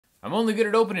I'm only good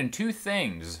at opening two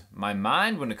things. My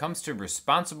mind when it comes to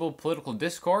responsible political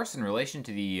discourse in relation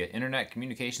to the Internet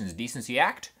Communications Decency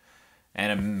Act,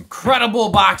 and incredible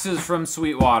boxes from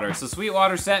Sweetwater. So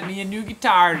Sweetwater sent me a new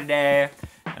guitar today,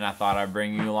 and I thought I'd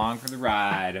bring you along for the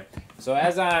ride. So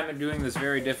as I'm doing this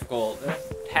very difficult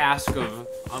task of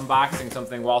unboxing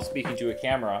something while speaking to a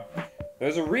camera,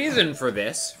 there's a reason for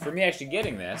this, for me actually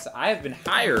getting this. I have been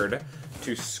hired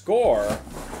to score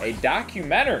a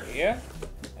documentary,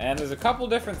 and there's a couple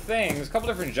different things, a couple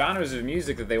different genres of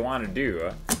music that they want to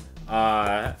do.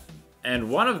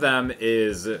 And one of them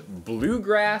is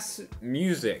bluegrass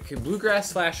music,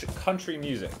 bluegrass/country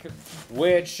music,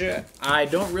 which I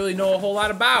don't really know a whole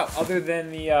lot about other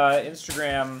than the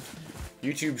Instagram,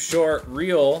 YouTube short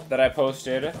reel that I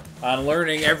posted on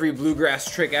learning every bluegrass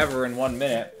trick ever in 1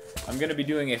 minute. I'm gonna be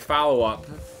doing a follow-up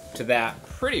to that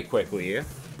pretty quickly,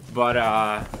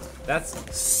 but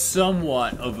that's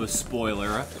somewhat of a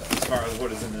spoiler as far as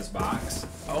what is in this box.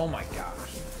 Oh my gosh.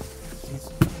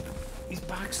 These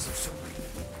boxes are so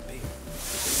big.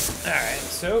 Alright,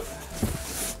 so,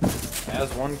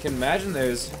 as one can imagine,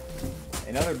 there's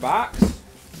another box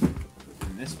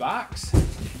in this box.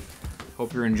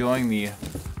 Hope you're enjoying the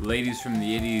ladies from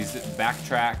the 80s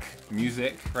backtrack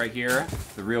music right here.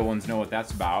 The real ones know what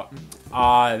that's about.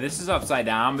 This is upside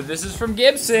down, but this is from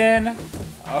Gibson.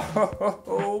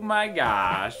 Oh my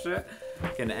gosh.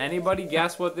 Can anybody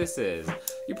guess what this is?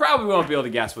 You probably won't be able to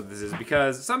guess what this is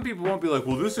because some people won't be like,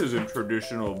 well, this isn't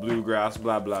traditional bluegrass,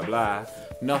 blah, blah, blah.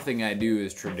 Nothing I do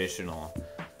is traditional,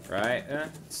 right?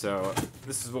 So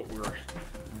this is what we're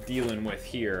dealing with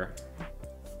here.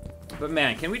 But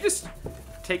man, can we just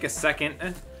take a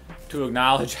second to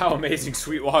acknowledge how amazing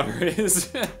Sweetwater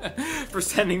is for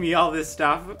sending me all this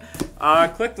stuff?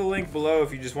 Click the link below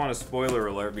if you just want a spoiler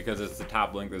alert because it's the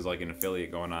top link. There's like an affiliate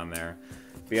going on there.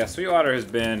 But yeah, Sweetwater has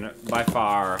been by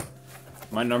far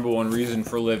my #1 reason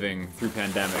for living through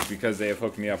pandemic because they have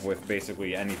hooked me up with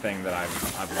basically anything that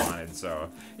I've wanted. So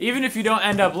even if you don't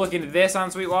end up looking at this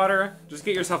on Sweetwater, just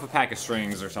get yourself a pack of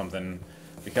strings or something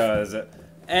because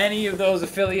any of those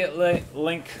affiliate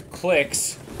link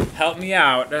clicks help me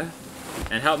out and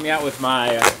help me out with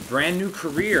my brand new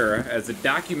career as a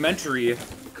documentary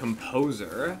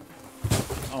composer.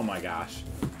 Oh my gosh.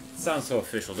 It sounds so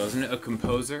official, doesn't it? A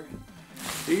composer?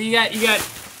 You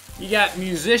got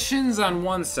musicians on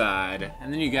one side,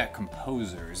 and then you got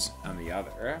composers on the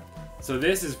other. So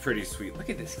this is pretty sweet. Look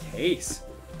at this case.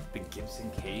 The Gibson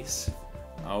case.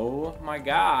 Oh my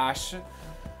gosh.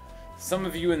 Some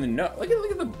of you in the know. Look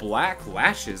at the black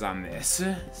lashes on this.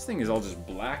 This thing is all just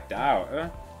blacked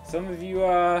out. Some of you,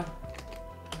 oh,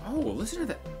 listen to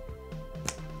that.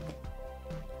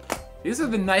 These are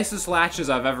the nicest latches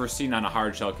I've ever seen on a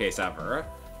hard shell case ever.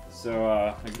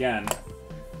 So, again,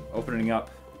 opening up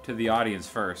to the audience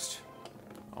first.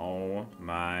 Oh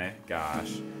my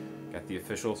gosh. Got the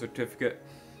official certificate.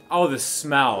 Oh, the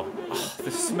smell. Oh, the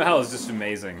smell is just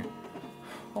amazing.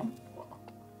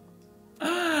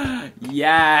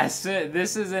 Yes,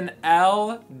 this is an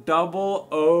L-O-O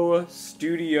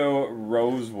Studio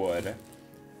Rosewood.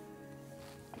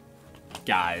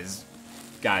 Guys,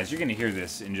 you're gonna hear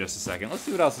this in just a second. Let's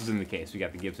see what else is in the case. We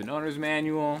got the Gibson Owner's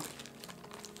Manual.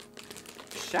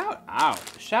 Shout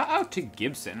out to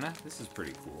Gibson. This is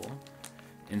pretty cool.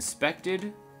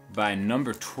 Inspected by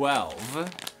number 12.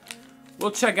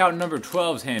 We'll check out number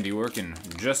 12's handiwork in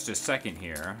just a second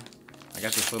here. I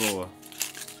got this little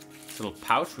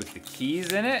pouch with the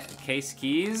keys in it, case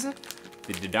keys,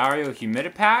 the D'Addario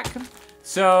Humidipack.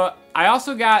 So I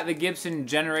also got the Gibson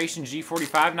Generation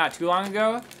G45 not too long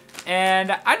ago,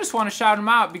 and I just want to shout them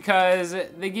out because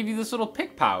they give you this little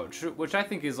pick pouch, which I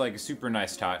think is like a super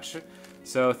nice touch.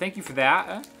 So thank you for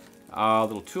that. A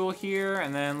little tool here,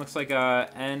 and then looks like a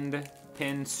end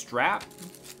pin strap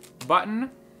button.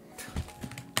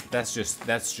 That's just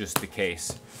the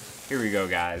case. Here we go,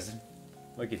 guys.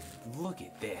 Look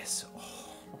at this.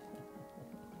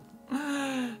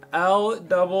 Oh.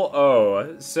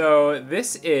 L-O-O. So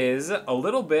this is a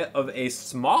little bit of a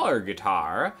smaller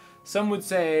guitar. Some would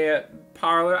say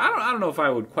parlor. I don't know if I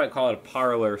would quite call it a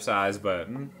parlor size, but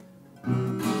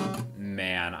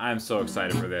man, I'm so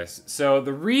excited for this. So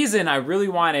the reason I really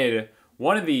wanted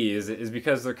one of these is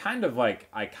because they're kind of like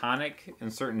iconic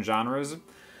in certain genres.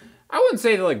 I wouldn't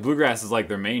say that like bluegrass is like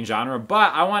their main genre,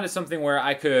 but I wanted something where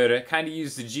I could kind of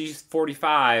use the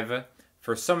G45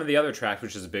 for some of the other tracks,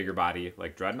 which is a bigger body,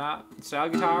 like dreadnought style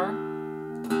guitar,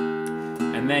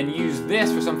 and then use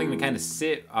this for something to kind of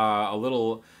sit a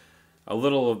little,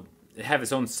 have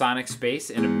its own sonic space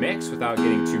in a mix without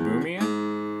getting too boomy.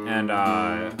 And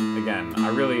again, I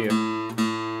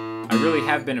really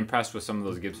have been impressed with some of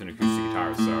those Gibson acoustic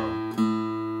guitars. So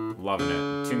loving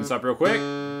it. Tune this up real quick.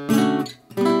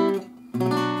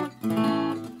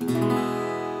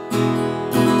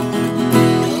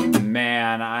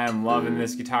 Man, I am loving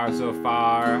this guitar so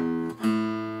far.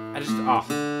 I just, oh.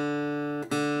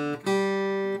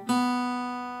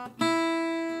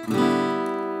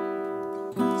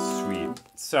 Sweet.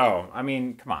 So, I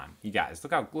mean, come on, you guys,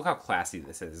 look how classy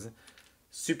this is.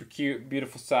 Super cute,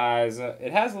 beautiful size.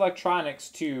 It has electronics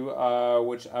too,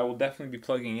 which I will definitely be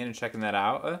plugging in and checking that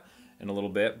out in a little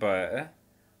bit. But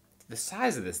the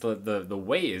size of this, the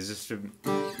weight is just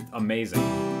amazing.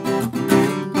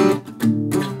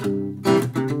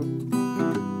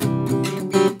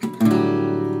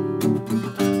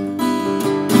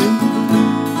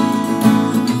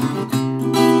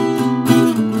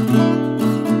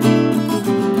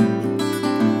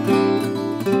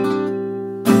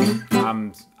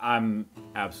 I'm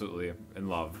absolutely in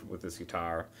love with this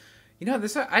guitar. You know,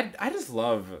 this I just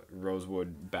love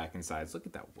rosewood backing sides. Look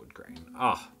at that wood grain.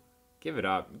 Oh, give it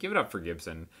up. Give it up for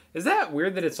Gibson. Is that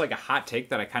weird that it's like a hot take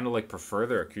that I kind of like prefer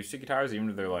their acoustic guitars even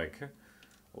if they're like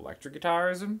electric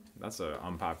guitars? That's an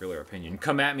unpopular opinion.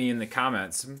 Come at me in the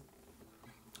comments.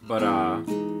 But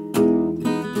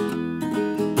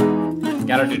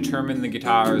gotta determine the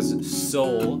guitar's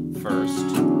soul first.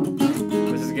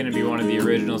 This is going to be one of the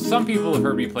originals. Some people have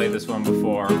heard me play this one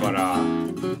before, but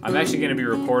I'm actually going to be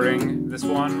recording this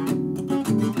one.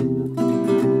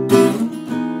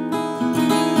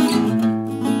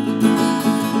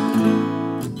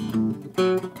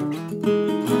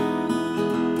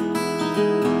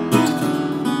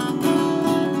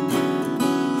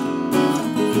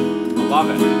 I love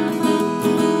it.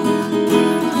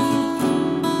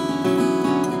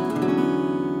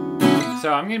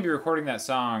 So I'm going to be recording that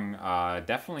song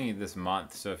definitely this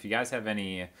month. So if you guys have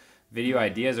any video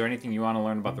ideas or anything you want to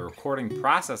learn about the recording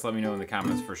process, let me know in the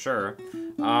comments for sure.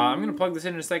 I'm going to plug this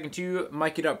in a second too,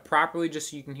 mic it up properly just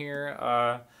so you can hear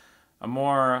a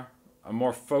more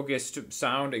focused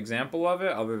sound example of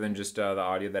it, other than just the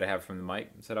audio that I have from the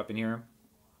mic set up in here.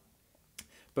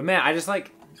 But man, I just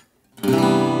like...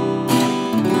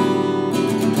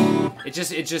 It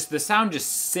just the sound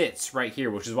just sits right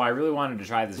here, which is why I really wanted to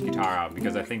try this guitar out,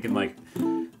 because I think in like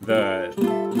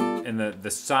the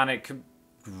sonic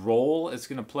role it's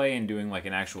gonna play in doing like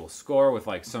an actual score with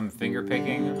like some finger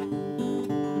picking.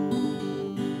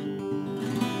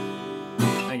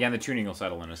 And again, the tuning will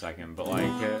settle in a second, but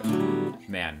like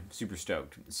man, super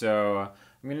stoked. So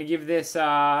I'm gonna give this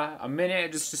a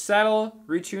minute just to settle,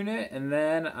 retune it, and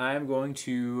then I'm going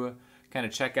to kind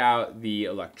of check out the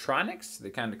electronics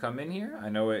that kind of come in here. I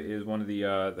know it is one of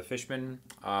the Fishman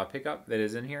pickup that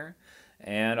is in here,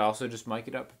 and also just mic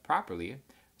it up properly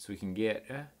so we can get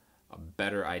a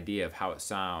better idea of how it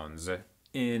sounds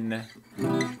in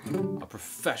a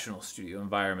professional studio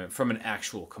environment from an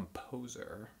actual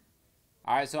composer.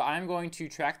 All right, so I'm going to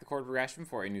track the chord progression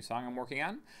for a new song I'm working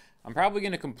on. I'm probably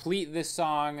going to complete this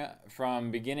song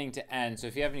from beginning to end, so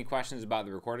if you have any questions about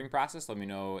the recording process, let me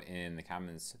know in the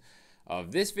comments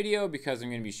of this video, because I'm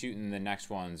going to be shooting the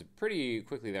next ones pretty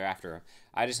quickly thereafter.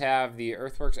 I just have the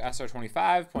Earthworks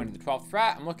SR25 pointed to the 12th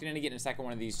fret. I'm looking into getting a second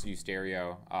one of these to do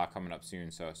stereo coming up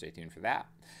soon, so stay tuned for that.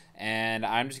 And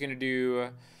I'm just going to do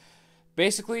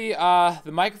basically the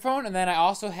microphone, and then I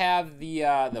also have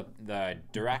the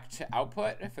direct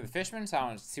output for the Fishman, so I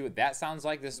want to see what that sounds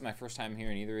like. This is my first time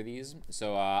hearing either of these,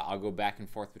 so I'll go back and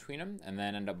forth between them and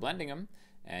then end up blending them.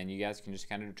 And you guys can just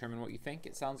kind of determine what you think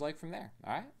it sounds like from there.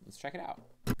 All right, let's check it out.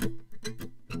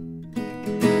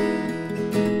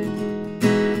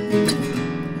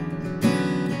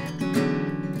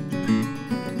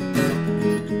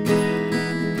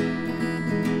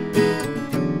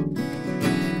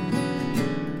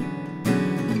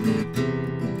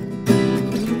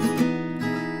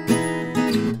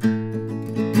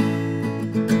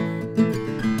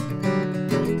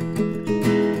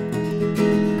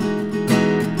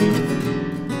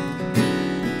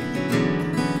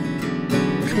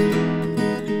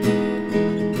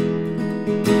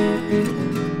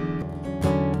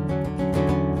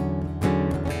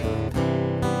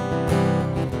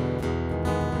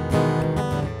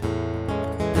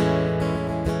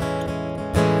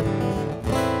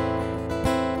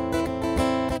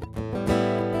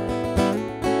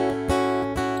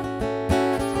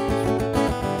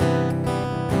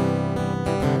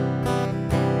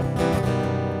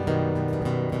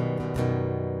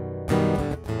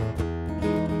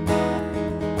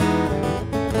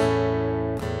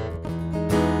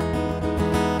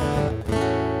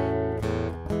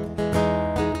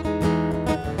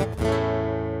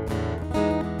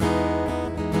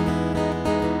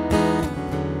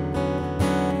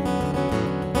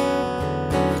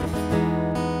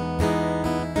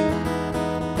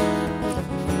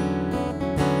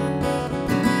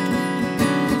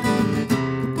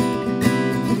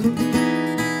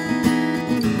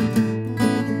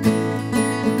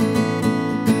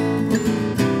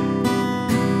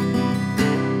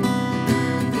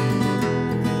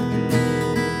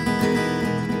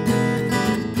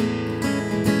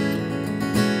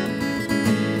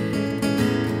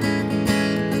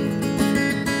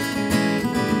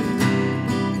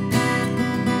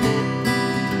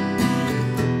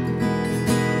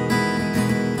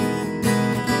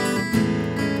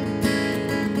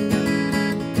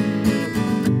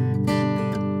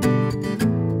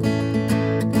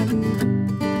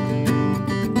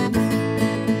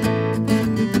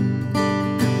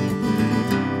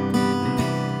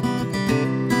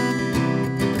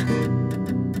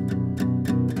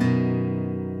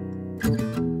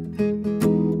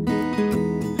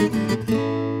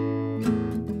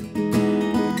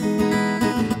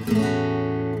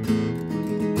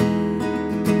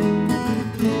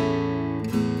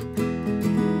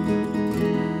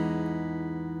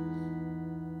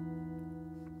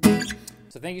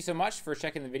 thank you so much for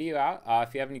checking the video out.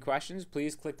 If you have any questions,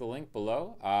 please click the link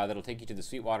below. That'll take you to the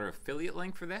Sweetwater affiliate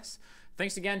link for this.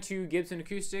 Thanks again to Gibson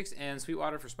Acoustics and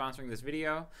Sweetwater for sponsoring this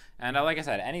video. And like I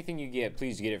said, anything you get,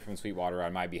 please get it from Sweetwater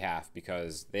on my behalf,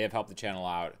 because they have helped the channel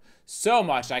out so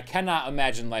much. I cannot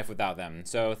imagine life without them.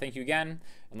 So thank you again.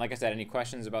 And like I said, any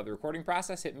questions about the recording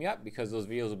process, hit me up, because those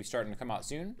videos will be starting to come out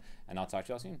soon. And I'll talk to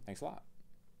you all soon. Thanks a lot.